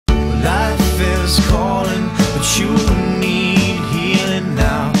changes calling, but you need healing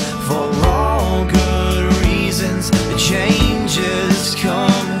now for all good reasons. The change is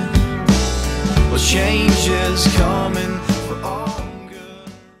coming. Well, change is coming for all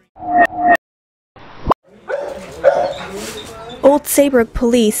good. Old Saybrook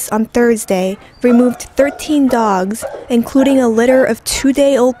police on Thursday removed 13 dogs, including a litter of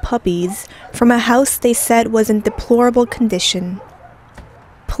 2-day-old puppies, from a house they said was in deplorable condition.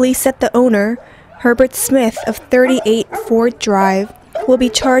 Police said the owner, Herbert Smith of 38 Ford Drive, will be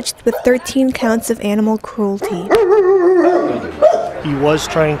charged with 13 counts of animal cruelty. He was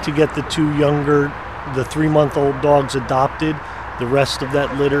trying to get the 3-month-old dogs adopted. The rest of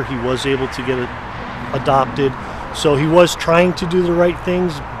that litter he was able to get adopted. So he was trying to do the right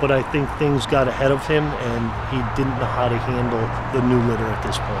things, but I think things got ahead of him and he didn't know how to handle the new litter at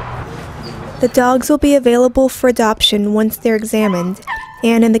this point. The dogs will be available for adoption once they're examined,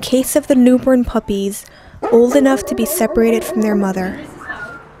 and in the case of the newborn puppies, old enough to be separated from their mother.